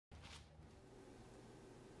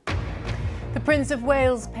Prince of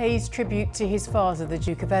Wales pays tribute to his father, the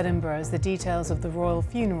Duke of Edinburgh, as the details of the royal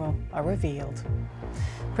funeral are revealed.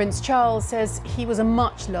 Prince Charles says he was a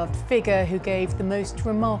much-loved figure who gave the most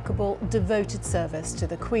remarkable, devoted service to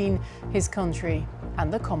the Queen, his country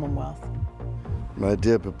and the Commonwealth. My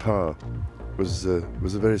dear Papa was a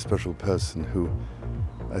very special person who,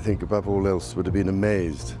 I think above all else, would have been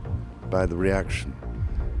amazed by the reaction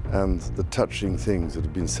and the touching things that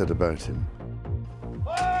have been said about him.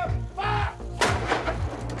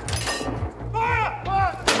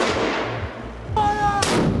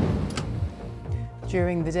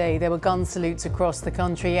 During the day, there were gun salutes across the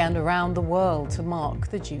country and around the world to mark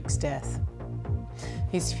the Duke's death.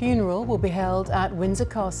 His funeral will be held at Windsor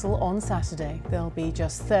Castle on Saturday. There'll be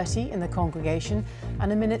just 30 in the congregation and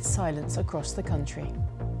a minute's silence across the country.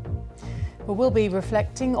 We'll be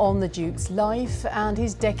reflecting on the Duke's life and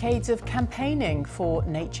his decades of campaigning for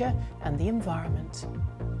nature and the environment.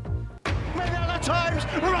 Many other times,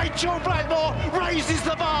 Rachel Blackmore raises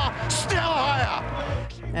the bar still higher.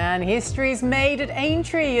 And history's made at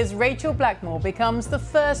Aintree as Rachel Blackmore becomes the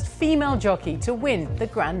first female jockey to win the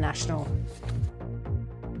Grand National.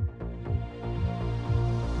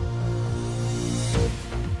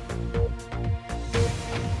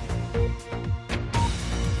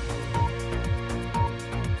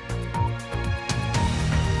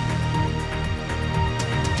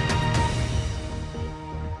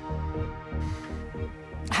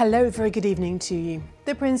 Hello, very good evening to you.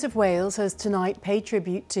 The Prince of Wales has tonight paid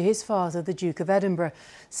tribute to his father, the Duke of Edinburgh,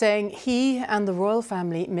 saying he and the royal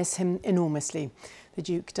family miss him enormously. The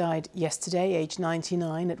Duke died yesterday, aged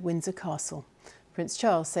 99, at Windsor Castle. Prince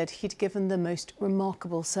Charles said he'd given the most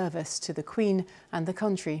remarkable service to the Queen and the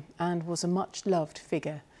country and was a much-loved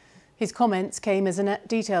figure. His comments came as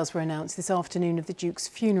details were announced this afternoon of the Duke's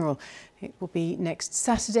funeral. It will be next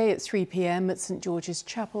Saturday at 3 p.m. at St George's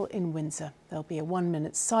Chapel in Windsor. There'll be a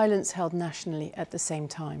 1-minute silence held nationally at the same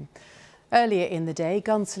time. Earlier in the day,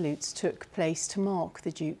 gun salutes took place to mark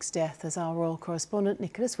the Duke's death, as our royal correspondent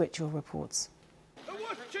Nicholas Witchell reports.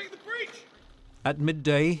 At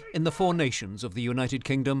midday, in the four nations of the United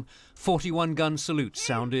Kingdom, 41 gun salutes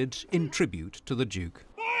sounded in tribute to the Duke.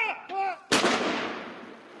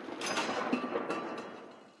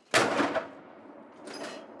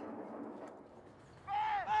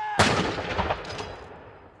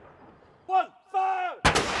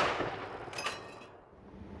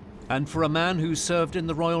 And for a man who served in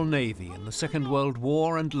the Royal Navy in the Second World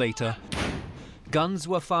War and later, guns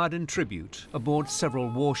were fired in tribute aboard several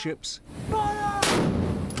warships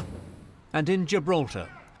and in Gibraltar,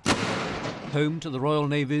 home to the Royal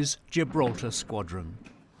Navy's Gibraltar Squadron.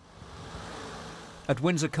 At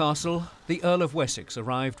Windsor Castle, the Earl of Wessex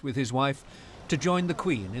arrived with his wife to join the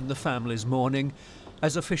Queen in the family's mourning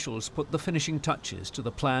as officials put the finishing touches to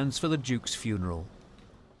the plans for the Duke's funeral.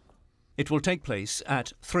 It will take place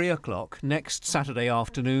at 3 o'clock next Saturday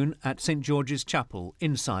afternoon at St George's Chapel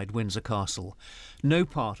inside Windsor Castle. No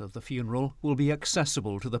part of the funeral will be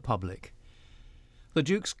accessible to the public. The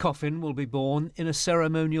Duke's coffin will be borne in a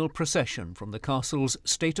ceremonial procession from the castle's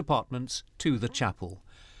state apartments to the chapel.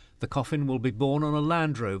 The coffin will be borne on a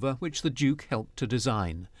Land Rover which the Duke helped to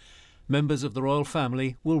design. Members of the royal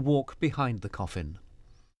family will walk behind the coffin.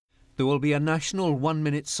 There will be a national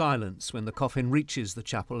 1-minute silence when the coffin reaches the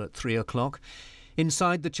chapel at 3 o'clock.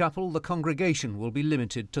 Inside the chapel, the congregation will be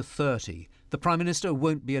limited to 30. The Prime Minister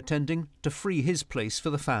won't be attending to free his place for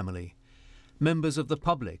the family. Members of the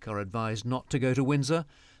public are advised not to go to Windsor.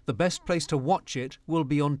 The best place to watch it will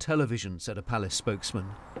be on television, said a palace spokesman.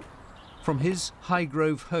 From his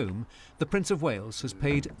Highgrove home, the Prince of Wales has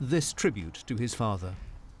paid this tribute to his father.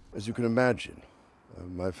 As you can imagine,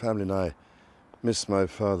 my family and I miss my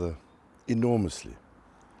father enormously.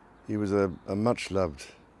 He was a much-loved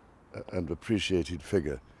and appreciated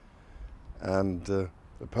figure. And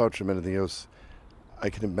apart from anything else, I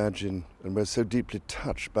can imagine, and we're so deeply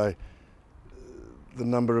touched by the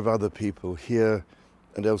number of other people here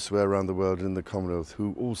and elsewhere around the world in the Commonwealth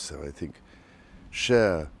who also, I think,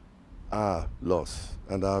 share our loss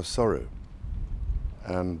and our sorrow.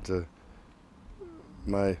 And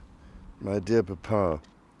my dear Papa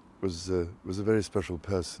was a very special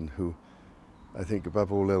person who, I think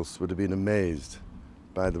above all else, would have been amazed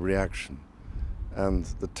by the reaction and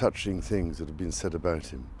the touching things that have been said about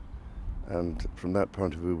him. And from that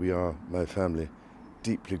point of view, we are, my family,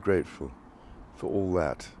 deeply grateful for all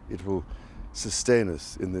that. It will sustain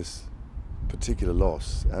us in this particular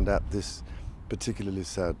loss and at this particularly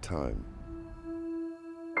sad time.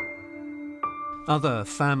 Other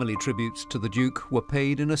family tributes to the Duke were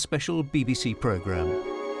paid in a special BBC programme.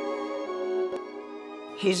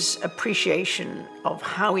 His appreciation of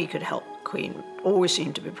how he could help Queen always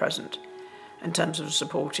seemed to be present in terms of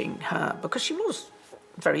supporting her, because she was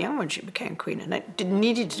very young when she became Queen, and it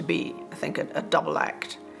needed to be, I think, a double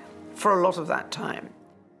act for a lot of that time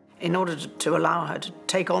in order to allow her to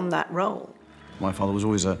take on that role. My father was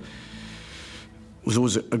always a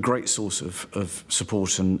great source of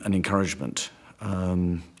support and encouragement.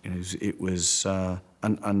 It was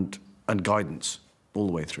and guidance all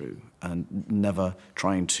the way through, and never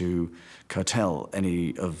trying to curtail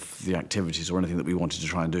any of the activities or anything that we wanted to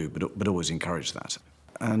try and do, but always encourage that.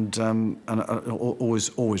 And I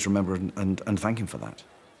always remember and thank him for that.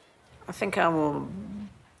 I think I will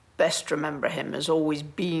best remember him as always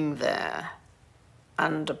being there,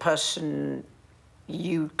 and a person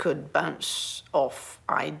you could bounce off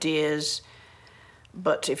ideas,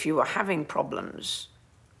 but if you were having problems,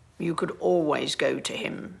 you could always go to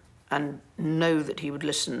him and know that he would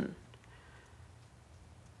listen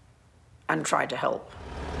and try to help.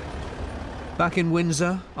 Back in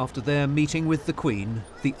Windsor, after their meeting with the Queen,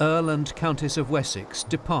 the Earl and Countess of Wessex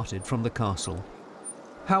departed from the castle.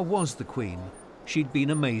 How was the Queen? She'd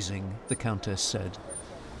been amazing, the Countess said.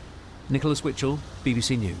 Nicholas Witchell,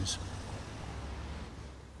 BBC News.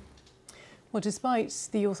 Well, despite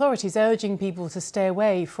the authorities urging people to stay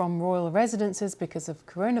away from royal residences because of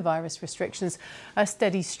coronavirus restrictions, a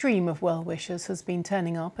steady stream of well-wishers has been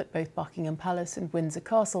turning up at both Buckingham Palace and Windsor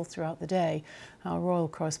Castle throughout the day. Our royal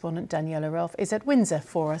correspondent Daniela Ralph is at Windsor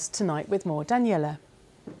for us tonight with more. Daniela.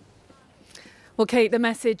 Well, Kate, the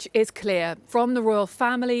message is clear from the royal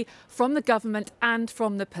family, from the government and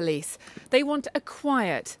from the police. They want a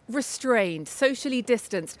quiet, restrained, socially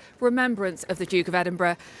distanced remembrance of the Duke of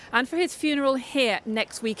Edinburgh. And for his funeral here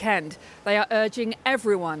next weekend, they are urging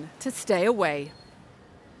everyone to stay away.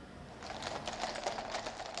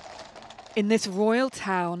 In this royal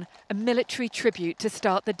town, a military tribute to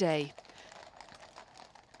start the day.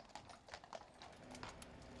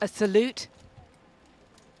 A salute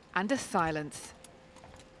and a silence.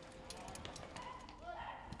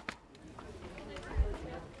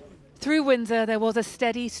 Through Windsor, there was a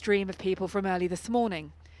steady stream of people from early this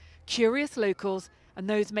morning. Curious locals and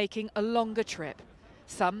those making a longer trip.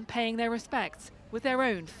 Some paying their respects with their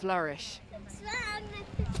own flourish.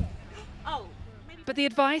 But the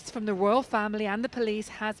advice from the royal family and the police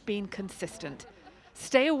has been consistent.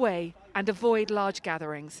 Stay away and avoid large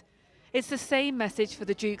gatherings. It's the same message for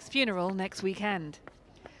the Duke's funeral next weekend.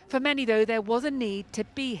 For many, though, there was a need to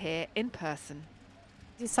be here in person.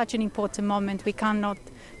 It's such an important moment. We cannot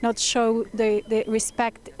not show the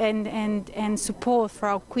respect and support for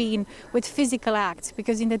our Queen with physical acts,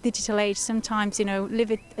 because in the digital age, sometimes,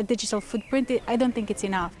 leave it a digital footprint. I don't think it's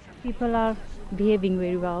enough. People are behaving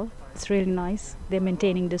very well. It's really nice. They're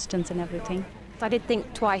maintaining distance and everything. I did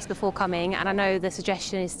think twice before coming, and I know the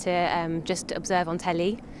suggestion is to just observe on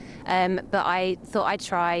telly. But I thought I'd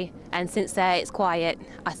try, and since it's quiet,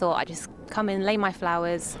 I thought I'd just come in, lay my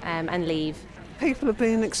flowers and leave. People are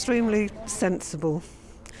being extremely sensible.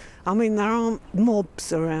 I mean, there aren't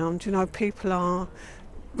mobs around, people are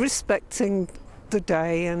respecting the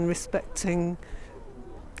day and respecting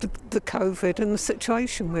the COVID and the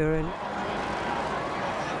situation we're in.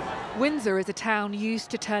 Windsor is a town used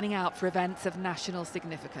to turning out for events of national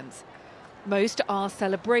significance. Most are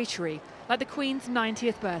celebratory, like the Queen's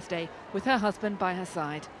 90th birthday, with her husband by her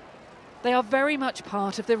side. They are very much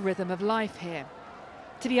part of the rhythm of life here.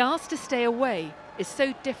 To be asked to stay away is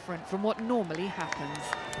so different from what normally happens.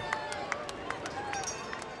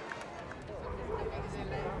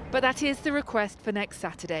 But that is the request for next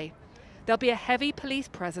Saturday. There'll be a heavy police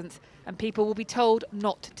presence and people will be told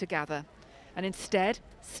not to gather, and instead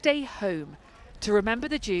stay home to remember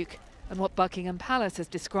the Duke and what Buckingham Palace has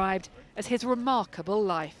described as his remarkable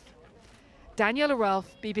life. Daniela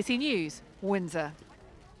Ralph, BBC News, Windsor.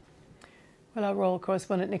 Well, our royal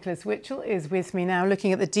correspondent Nicholas Witchell is with me now,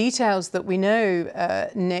 looking at the details that we know.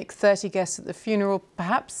 Nick, 30 guests at the funeral.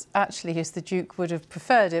 Perhaps actually, yes, the Duke would have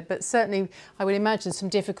preferred it, but certainly I would imagine some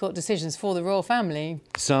difficult decisions for the royal family.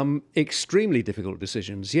 Some extremely difficult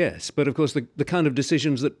decisions, yes. But of course, the kind of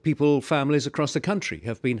decisions that families across the country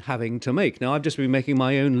have been having to make. Now, I've just been making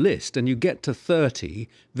my own list, and you get to 30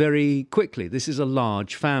 very quickly. This is a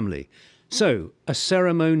large family. So, a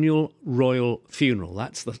ceremonial royal funeral,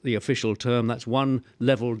 that's the official term. That's one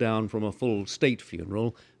level down from a full state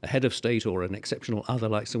funeral. A head of state or an exceptional other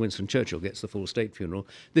like Sir Winston Churchill gets the full state funeral.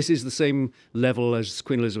 This is the same level as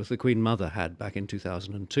Queen Elizabeth, the Queen Mother, had back in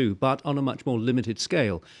 2002, but on a much more limited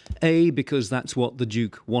scale. A, because that's what the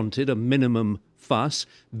Duke wanted, a minimum fuss,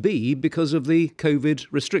 B, because of the COVID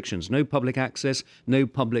restrictions. No public access, no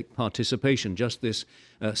public participation, just this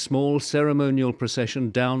small ceremonial procession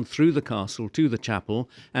down through the castle to the chapel,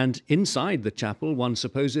 and inside the chapel one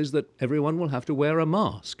supposes that everyone will have to wear a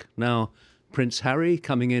mask. Now, Prince Harry,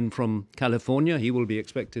 coming in from California, he will be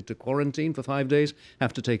expected to quarantine for 5 days,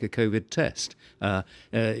 have to take a COVID test.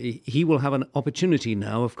 He will have an opportunity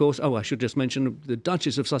now, of course. Oh, I should just mention the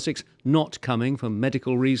Duchess of Sussex not coming for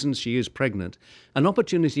medical reasons. She is pregnant. An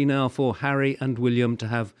opportunity now for Harry and William to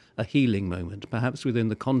have a healing moment, perhaps within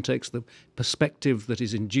the context, the perspective that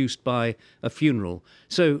is induced by a funeral.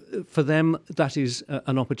 So for them, that is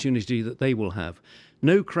an opportunity that they will have.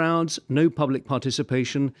 No crowds, no public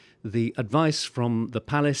participation. The advice from the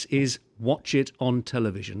palace is watch it on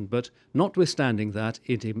television. But notwithstanding that,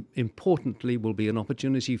 it importantly will be an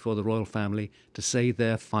opportunity for the royal family to say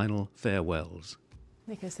their final farewells.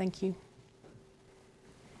 Nicholas, thank you.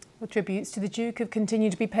 Well, tributes to the Duke have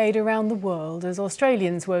continued to be paid around the world as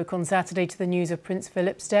Australians woke on Saturday to the news of Prince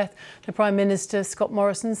Philip's death. The Prime Minister, Scott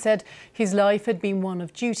Morrison, said his life had been one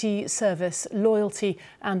of duty, service, loyalty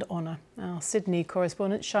and honour. Our Sydney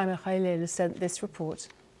correspondent Shaima Khalil sent this report.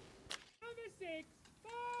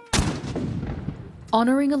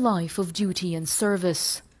 Honouring a life of duty and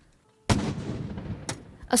service.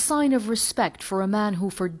 A sign of respect for a man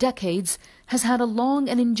who for decades has had a long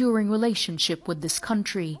and enduring relationship with this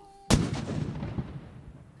country.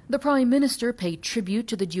 The Prime Minister paid tribute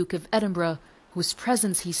to the Duke of Edinburgh, whose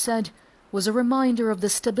presence, he said, was a reminder of the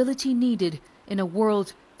stability needed in a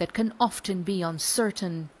world that can often be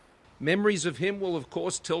uncertain. Memories of him will, of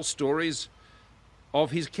course, tell stories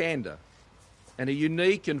of his candour and a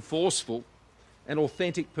unique and forceful and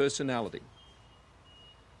authentic personality.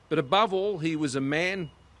 But above all, he was a man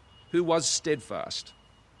who was steadfast,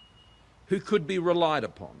 who could be relied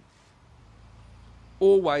upon,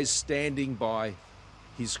 always standing by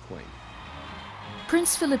his Queen.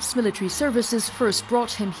 Prince Philip's military services first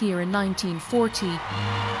brought him here in 1940.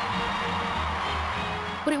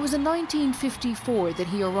 But it was in 1954 that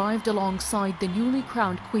he arrived alongside the newly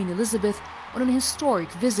crowned Queen Elizabeth on an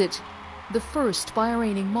historic visit, the first by a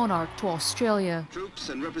reigning monarch to Australia. Troops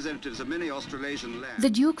and representatives of many Australasian lands. The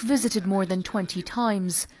Duke visited more than 20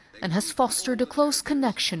 times and has fostered a close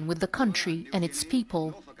connection with the country and its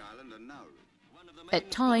people.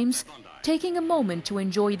 At times, taking a moment to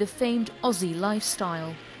enjoy the famed Aussie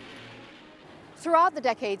lifestyle. Throughout the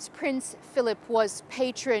decades, Prince Philip was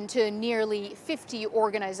patron to nearly 50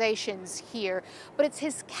 organizations here. But it's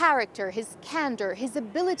his character, his candor, his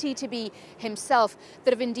ability to be himself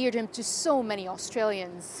that have endeared him to so many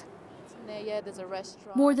Australians. There's a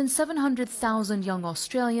restaurant. More than 700,000 young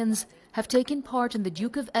Australians have taken part in the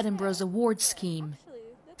Duke of Edinburgh's award scheme.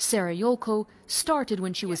 Sarah Yolko started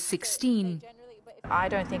when she was 16. I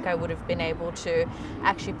don't think I would have been able to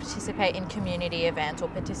actually participate in community events or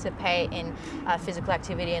participate in physical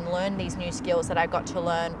activity and learn these new skills that I got to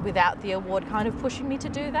learn without the award kind of pushing me to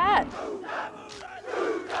do that.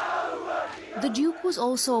 The Duke was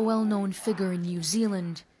also a well-known figure in New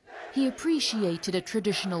Zealand. He appreciated a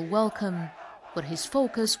traditional welcome, but his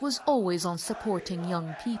focus was always on supporting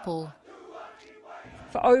young people.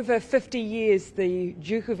 For over 50 years, the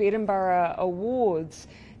Duke of Edinburgh Awards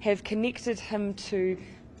have connected him to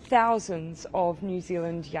thousands of New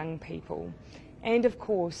Zealand young people. And of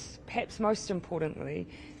course, perhaps most importantly,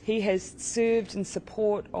 he has served in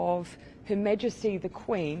support of Her Majesty the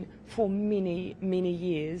Queen for many, many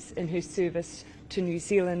years in her service to New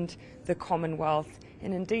Zealand, the Commonwealth,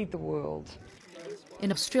 and indeed the world.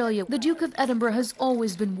 In Australia, the Duke of Edinburgh has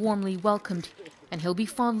always been warmly welcomed, and he'll be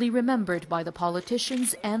fondly remembered by the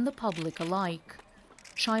politicians and the public alike.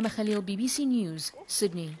 Shaima Khalil, BBC News,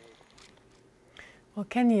 Sydney. Well,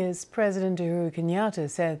 Kenya's President Uhuru Kenyatta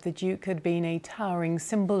said the Duke had been a towering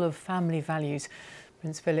symbol of family values.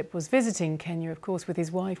 Prince Philip was visiting Kenya, of course, with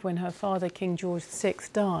his wife when her father, King George VI,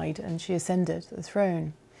 died and she ascended the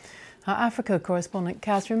throne. Our Africa correspondent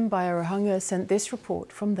Catherine Bayarahanga sent this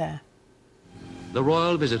report from there. The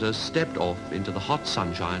royal visitors stepped off into the hot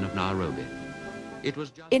sunshine of Nairobi.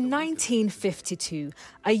 In 1952,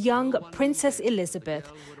 a young Princess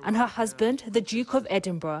Elizabeth and her husband, the Duke of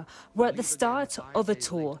Edinburgh, were at the start of a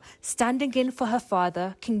tour, standing in for her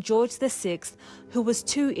father, King George VI, who was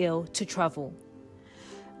too ill to travel.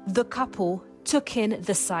 The couple took in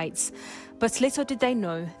the sights, but little did they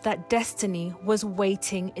know that destiny was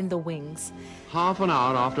waiting in the wings. Half an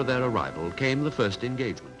hour after their arrival came the first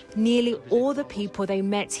engagement. Nearly all the people they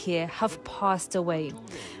met here have passed away.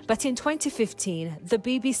 But in 2015, the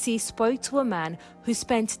BBC spoke to a man who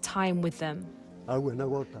spent time with them.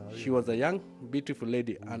 She was a young, beautiful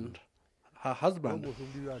lady, and her husband.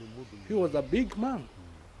 He was a big man.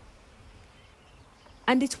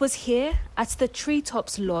 And it was here at the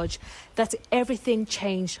Treetops Lodge that everything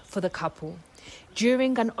changed for the couple.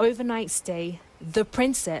 During an overnight stay, the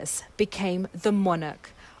princess became the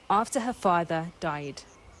monarch after her father died.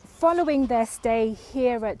 Following their stay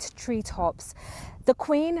here at Treetops, the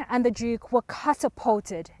Queen and the Duke were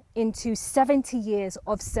catapulted into 70 years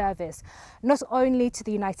of service, not only to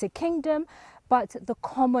the United Kingdom, but the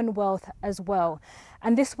Commonwealth as well.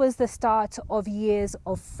 And this was the start of years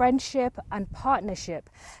of friendship and partnership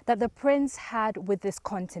that the Prince had with this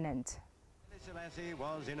continent.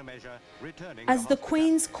 As the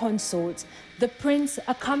Queen's consort, the Prince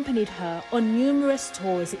accompanied her on numerous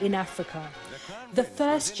tours in Africa. The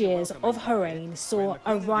first years of her reign saw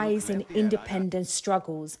a rise in independence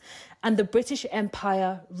struggles, and the British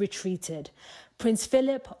Empire retreated. Prince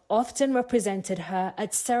Philip often represented her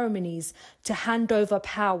at ceremonies to hand over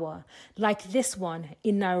power, like this one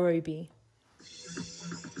in Nairobi.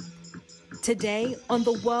 Today, on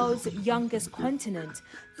the world's youngest continent,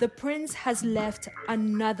 the Prince has left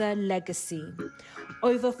another legacy.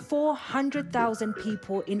 Over 400,000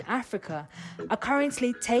 people in Africa are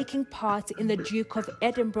currently taking part in the Duke of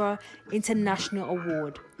Edinburgh International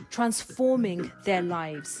Award, transforming their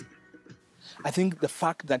lives. I think the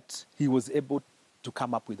fact that he was able to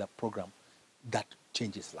come up with a program that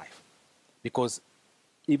changes life, because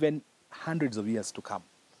even hundreds of years to come,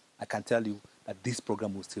 I can tell you that this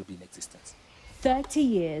program will still be in existence. 30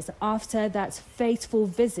 years after that fateful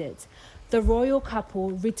visit, the royal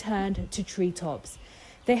couple returned to Treetops.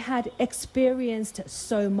 They had experienced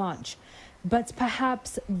so much, but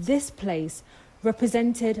perhaps this place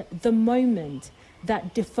represented the moment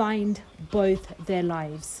that defined both their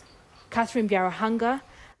lives. Catherine Biarahanga,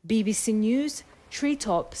 BBC News,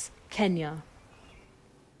 Treetops, Kenya.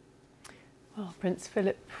 Well, Prince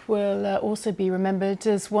Philip will also be remembered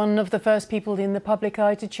as one of the first people in the public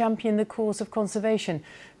eye to champion the cause of conservation.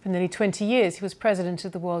 For nearly 20 years, he was president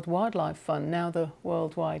of the World Wildlife Fund, now the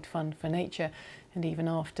Worldwide Fund for Nature. And even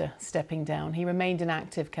after stepping down, he remained an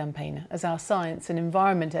active campaigner, as our science and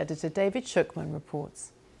environment editor David Shookman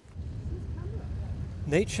reports.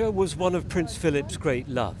 Nature was one of Prince Philip's great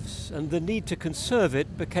loves, and the need to conserve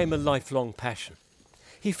it became a lifelong passion.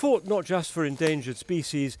 He fought not just for endangered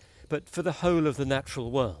species, but for the whole of the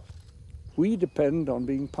natural world. We depend on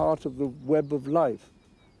being part of the web of life.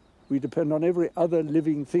 We depend on every other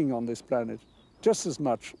living thing on this planet, just as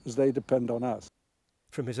much as they depend on us.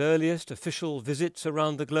 From his earliest official visits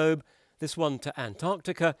around the globe, this one to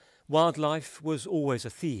Antarctica, wildlife was always a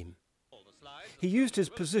theme. He used his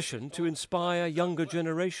position to inspire younger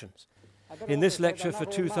generations. In this lecture for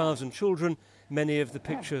 2,000 children, many of the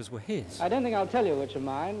pictures were his. I don't think I'll tell you which are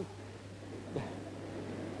mine,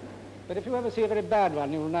 but if you ever see a very bad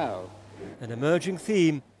one, you'll know. An emerging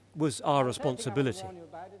theme was our responsibility.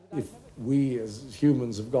 If we as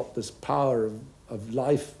humans have got this power of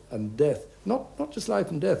life and death, not just life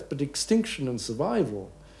and death, but extinction and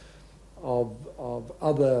survival of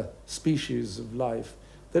other species of life,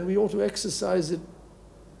 then we ought to exercise it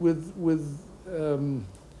with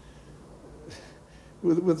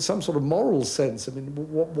some sort of moral sense. I mean,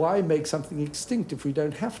 why make something extinct if we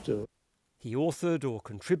don't have to? He authored or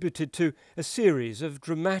contributed to a series of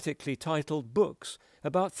dramatically titled books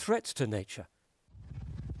about threats to nature.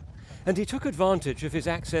 And he took advantage of his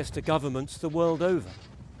access to governments the world over.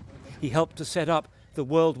 He helped to set up the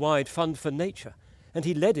Worldwide Fund for Nature, and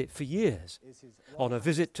he led it for years. On a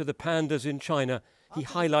visit to the pandas in China, he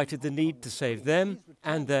highlighted the need to save them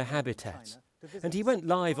and their habitats. And he went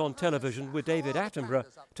live on television with David Attenborough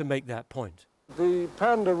to make that point. The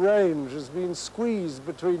panda range has been squeezed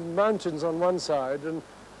between mountains on one side and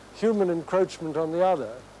human encroachment on the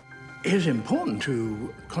other. His importance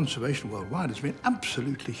to conservation worldwide has been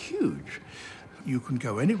absolutely huge. You can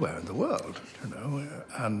go anywhere in the world,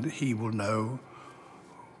 and he will know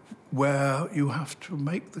where you have to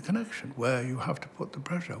make the connection, where you have to put the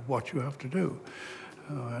pressure, what you have to do.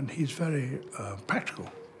 And he's very practical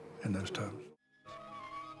in those terms.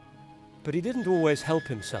 But he didn't always help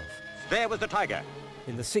himself. There was the tiger.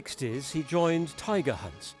 In the 60s, he joined tiger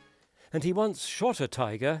hunts, and he once shot a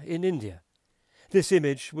tiger in India. This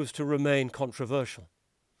image was to remain controversial.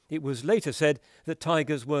 It was later said that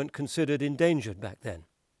tigers weren't considered endangered back then.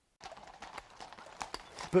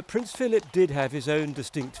 But Prince Philip did have his own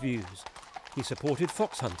distinct views. He supported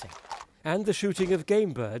fox hunting and the shooting of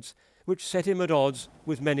game birds, which set him at odds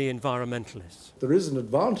with many environmentalists. There is an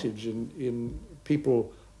advantage in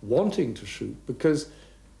people wanting to shoot, because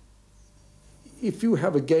if you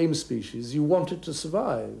have a game species, you want it to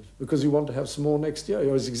survive because you want to have some more next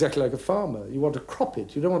year. It's exactly like a farmer. You want to crop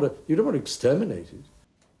it. You don't want to exterminate it.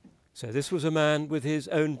 So this was a man with his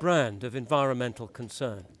own brand of environmental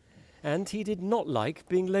concern. And he did not like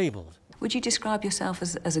being labelled. Would you describe yourself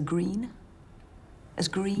as a green? As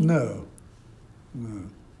green? No.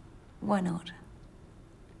 Why not?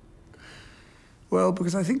 Well,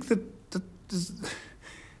 because I think that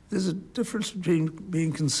there's a difference between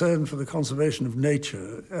being concerned for the conservation of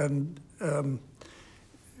nature and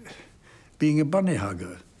being a bunny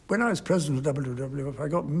hugger. When I was president of WWF, I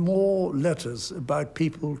got more letters about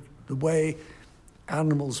people, the way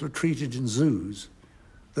animals were treated in zoos,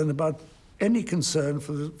 than about any concern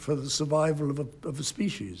for the survival of a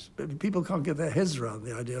species. But people can't get their heads around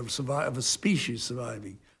the idea of a species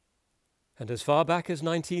surviving. And as far back as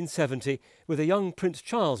 1970, with a young Prince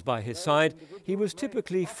Charles by his side, he was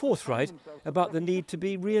typically forthright about the need to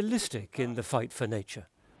be realistic in the fight for nature.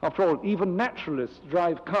 After all, even naturalists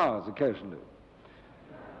drive cars occasionally.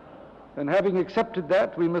 And having accepted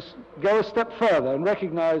that, we must go a step further and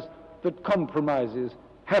recognize that compromises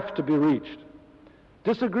have to be reached.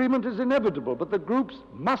 Disagreement is inevitable, but the groups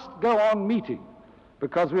must go on meeting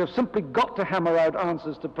because we have simply got to hammer out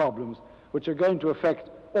answers to problems which are going to affect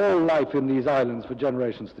all life in these islands for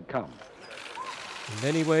generations to come. In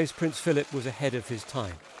many ways, Prince Philip was ahead of his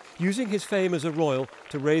time, using his fame as a royal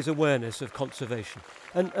to raise awareness of conservation.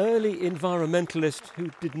 An early environmentalist who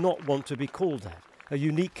did not want to be called that, a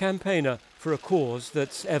unique campaigner for a cause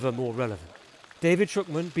that's ever more relevant. David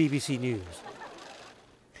Shrookman, BBC News.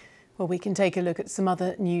 Well, we can take a look at some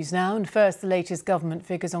other news now. And first, the latest government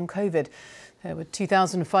figures on COVID. There were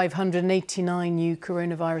 2,589 new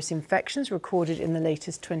coronavirus infections recorded in the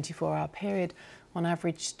latest 24-hour period. On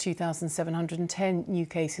average, 2,710 new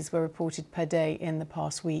cases were reported per day in the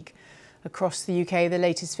past week. Across the UK, the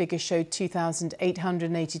latest figures showed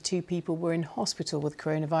 2,882 people were in hospital with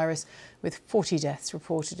coronavirus, with 40 deaths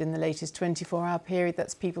reported in the latest 24-hour period.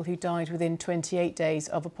 That's people who died within 28 days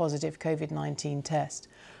of a positive COVID-19 test.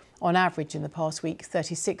 On average, in the past week,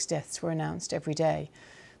 36 deaths were announced every day.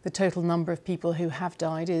 The total number of people who have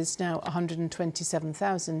died is now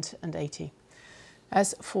 127,080.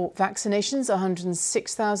 As for vaccinations,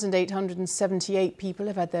 106,878 people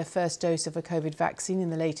have had their first dose of a COVID vaccine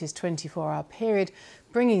in the latest 24-hour period,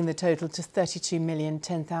 bringing the total to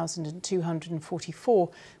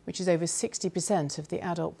 32,010,244, which is over 60% of the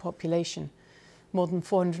adult population. More than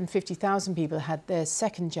 450,000 people had their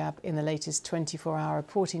second jab in the latest 24-hour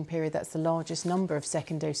reporting period. That's the largest number of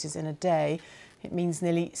second doses in a day. It means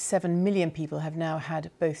nearly 7 million people have now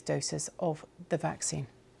had both doses of the vaccine.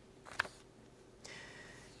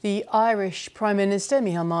 The Irish Prime Minister,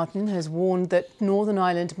 Micheál Martin, has warned that Northern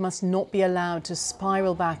Ireland must not be allowed to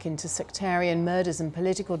spiral back into sectarian murders and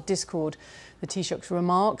political discord. The Taoiseach's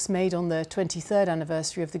remarks, made on the 23rd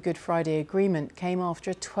anniversary of the Good Friday Agreement, came after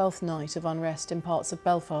a 12th night of unrest in parts of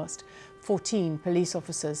Belfast. 14 police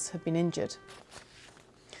officers have been injured.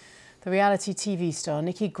 The reality TV star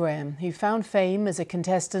Nikki Graham, who found fame as a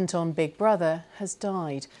contestant on Big Brother, has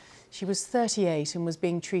died. She was 38 and was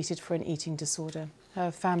being treated for an eating disorder. Her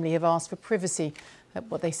family have asked for privacy at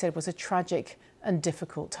what they said was a tragic and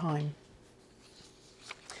difficult time.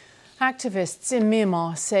 Activists in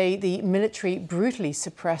Myanmar say the military brutally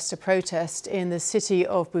suppressed a protest in the city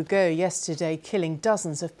of Bugeo yesterday, killing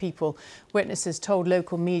dozens of people. Witnesses told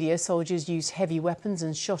local media soldiers used heavy weapons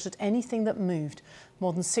and shot at anything that moved.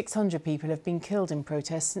 More than 600 people have been killed in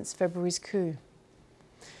protests since February's coup.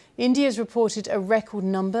 India has reported a record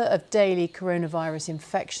number of daily coronavirus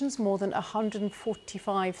infections, more than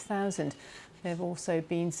 145,000. There have also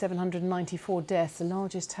been 794 deaths, the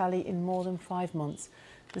largest tally in more than 5 months.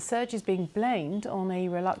 The surge is being blamed on a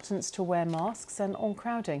reluctance to wear masks and on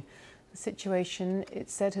crowding. The situation, it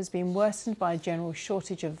said, has been worsened by a general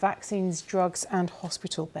shortage of vaccines, drugs and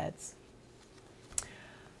hospital beds.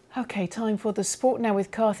 OK, time for the sport now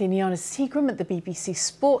with Carthy and Iana Seagram at the BBC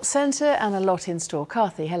Sports Centre, and a lot in store.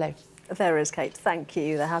 Carthy, hello. There is, Kate. Thank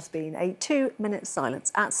you. There has been a 2-minute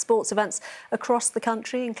silence at sports events across the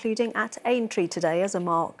country, including at Aintree today, as a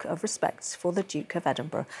mark of respect for the Duke of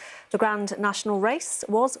Edinburgh. The Grand National race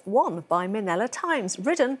was won by Minella Times,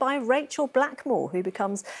 ridden by Rachel Blackmore, who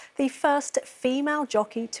becomes the first female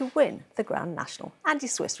jockey to win the Grand National. Andy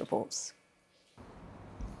Swiss reports.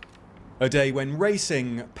 A day when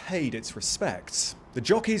racing paid its respects. The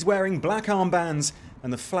jockeys wearing black armbands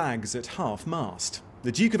and the flags at half-mast.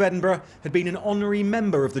 The Duke of Edinburgh had been an honorary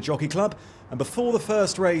member of the Jockey Club, and before the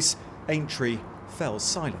first race, Aintree fell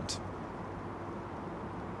silent.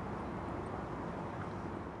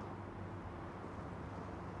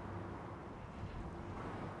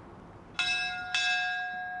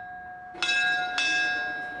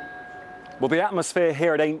 Well, the atmosphere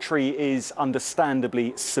here at Aintree is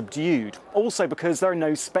understandably subdued. Also because there are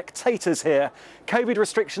no spectators here. COVID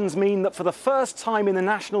restrictions mean that for the first time in the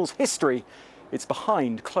Nationals' history, it's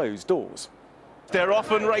behind closed doors. They're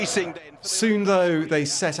often racing. Soon, though, they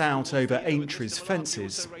set out over Aintree's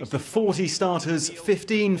fences. Of the 40 starters,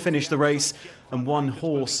 15 finished the race, and one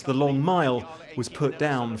horse, the Long Mile, was put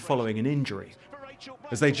down following an injury.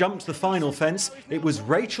 As they jumped the final fence, it was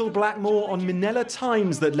Rachel Blackmore on Minella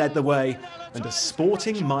Times that led the way, and a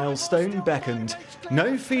sporting milestone beckoned.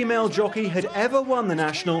 No female jockey had ever won the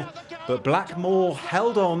National, but Blackmore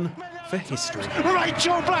held on for history.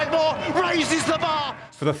 Rachel Blackmore raises the bar!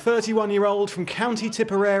 For the 31-year-old from County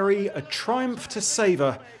Tipperary, a triumph to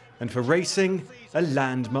savour, and for racing, a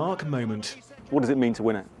landmark moment. What does it mean to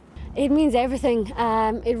win it? It means everything.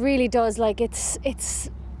 It really does. Like it's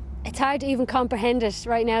hard to even comprehend it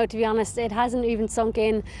right now, to be honest. It hasn't even sunk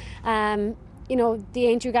in. You know, the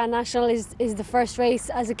Aintree Grand National is the first race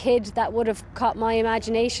as a kid that would have caught my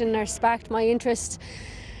imagination or sparked my interest.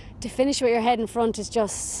 To finish with your head in front is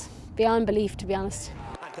just beyond belief, to be honest.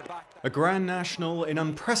 A Grand National in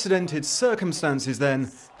unprecedented circumstances,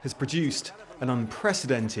 then, has produced an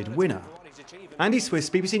unprecedented winner. Andy Swiss,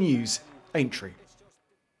 BBC News, Aintree.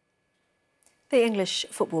 The English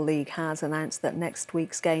Football League has announced that next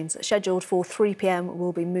week's games, scheduled for 3 p.m,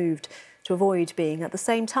 will be moved to avoid being at the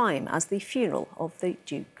same time as the funeral of the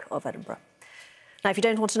Duke of Edinburgh. Now, if you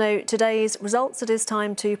don't want to know today's results, it is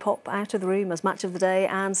time to pop out of the room as Match of the Day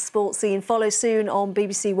and Sports Scene follow soon on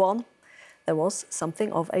BBC One. There was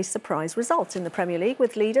something of a surprise result in the Premier League,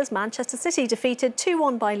 with leaders Manchester City defeated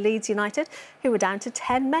 2-1 by Leeds United, who were down to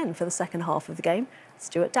 10 men for the second half of the game.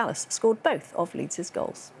 Stuart Dallas scored both of Leeds'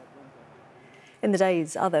 goals. In the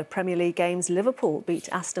day's other Premier League games, Liverpool beat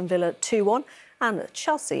Aston Villa 2-1 and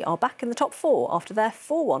Chelsea are back in the top four after their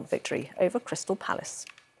 4-1 victory over Crystal Palace.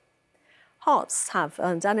 Hearts have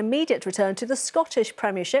earned an immediate return to the Scottish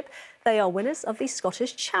Premiership. They are winners of the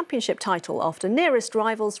Scottish Championship title after nearest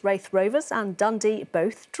rivals Raith Rovers and Dundee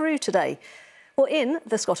both drew today. Well, in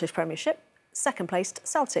the Scottish Premiership, second-placed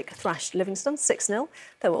Celtic thrashed Livingston 6-0.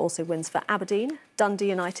 There were also wins for Aberdeen, Dundee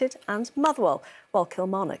United and Motherwell, while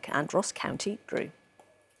Kilmarnock and Ross County drew.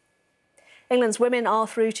 England's women are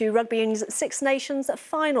through to Rugby Union's Six Nations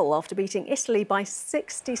final after beating Italy by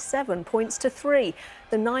 67 points to 3.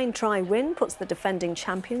 The 9-try win puts the defending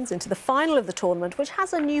champions into the final of the tournament, which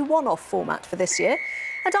has a new one-off format for this year.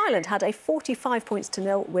 And Ireland had a 45 points to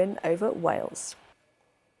 0 win over Wales.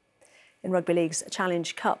 In Rugby League's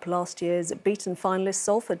Challenge Cup, last year's beaten finalists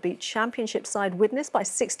Salford beat Championship side Widnes by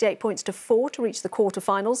 68 points to 4 to reach the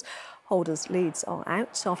quarter-finals. Holders Leeds are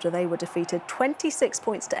out after they were defeated 26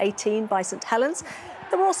 points to 18 by St Helens.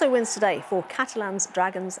 There were also wins today for Catalans,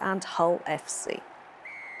 Dragons and Hull FC.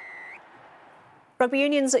 Rugby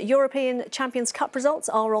Union's European Champions Cup results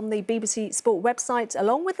are on the BBC Sport website,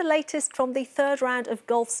 along with the latest from the third round of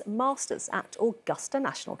golf's Masters at Augusta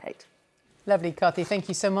National, Kate. Lovely, Kathy. Thank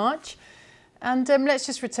you so much. And let's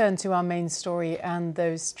just return to our main story and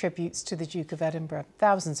those tributes to the Duke of Edinburgh.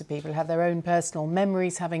 Thousands of people have their own personal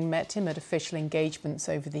memories having met him at official engagements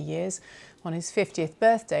over the years. On his 50th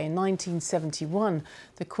birthday in 1971,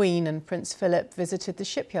 the Queen and Prince Philip visited the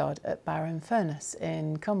shipyard at Barrow-in-Furness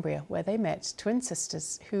in Cumbria, where they met twin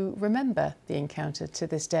sisters who remember the encounter to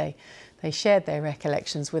this day. They shared their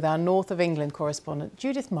recollections with our North of England correspondent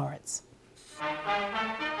Judith Moritz.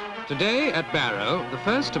 Today at Barrow, the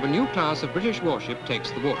first of a new class of British warship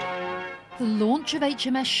takes the water. The launch of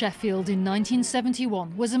HMS Sheffield in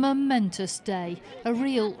 1971 was a momentous day, a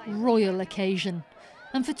real royal occasion.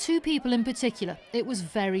 And for two people in particular, it was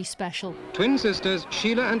very special. Twin sisters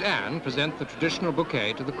Sheila and Anne present the traditional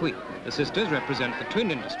bouquet to the Queen. The sisters represent the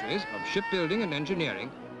twin industries of shipbuilding and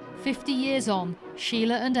engineering. 50 years on,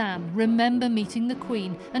 Sheila and Anne remember meeting the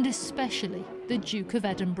Queen and especially the Duke of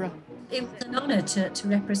Edinburgh. It was an honour to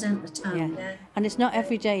represent the town. Yeah. And it's not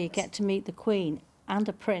every day you get to meet the Queen and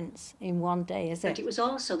a Prince in one day, is it? But it was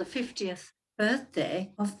also the 50th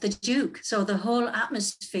birthday of the Duke, so the whole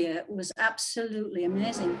atmosphere was absolutely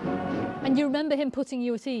amazing. And you remember him putting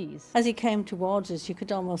you at ease? As he came towards us, you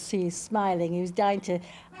could almost see him smiling. He was dying to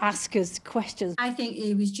ask us questions. I think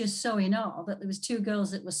he was just so in awe that there was two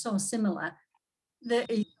girls that were so similar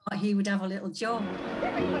that he thought he would have a little joke.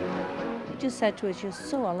 He just said to us, "You're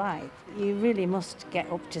so alike. You really must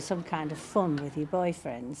get up to some kind of fun with your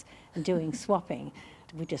boyfriends and doing swapping."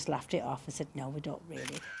 We just laughed it off and said, "No, we don't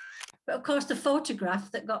really." But of course, the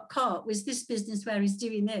photograph that got caught was this business where he's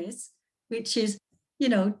doing this, which is, you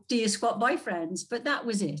know, do you swap boyfriends? But that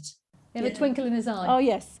was it. He had a twinkle in his eye. Oh,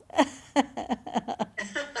 yes.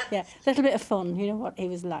 Yeah, a little bit of fun, you know what he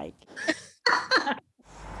was like.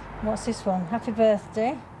 What's this one? Happy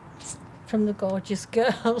birthday from the gorgeous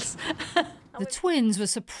girls. The twins were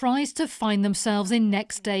surprised to find themselves in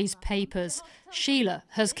next day's papers. Sheila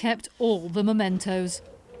has kept all the mementos.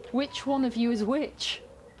 Which one of you is which?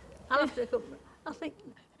 I'll have to go. I think.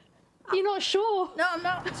 You're not sure? No, I'm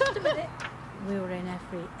not. Just a minute. We were in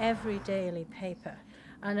every daily paper.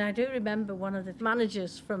 And I do remember one of the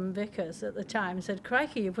managers from Vickers at the time said,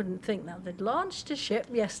 "Crikey, you wouldn't think that they'd launched a ship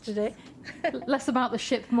yesterday." Less about the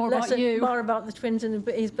ship, more about you. More about the twins and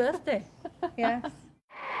his birthday. Yes.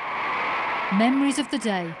 Memories of the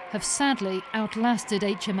day have sadly outlasted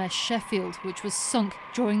HMS Sheffield, which was sunk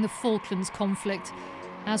during the Falklands conflict.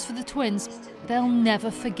 As for the twins, they'll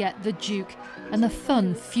never forget the Duke and the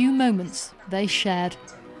fun few moments they shared.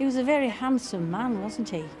 He was a very handsome man, wasn't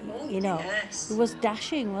he? You know, he was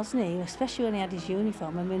dashing, wasn't he? Especially when he had his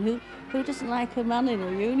uniform. I mean, who doesn't like a man in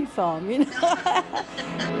a uniform, you know?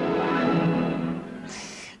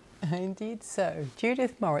 Indeed so.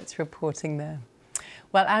 Judith Moritz reporting there.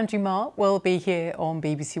 Well, Andrew Marr will be here on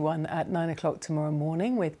BBC One at 9 o'clock tomorrow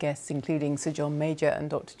morning with guests including Sir John Major and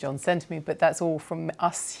Dr. John Sentemy. But that's all from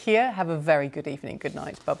us here. Have a very good evening. Good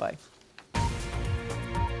night. Bye-bye.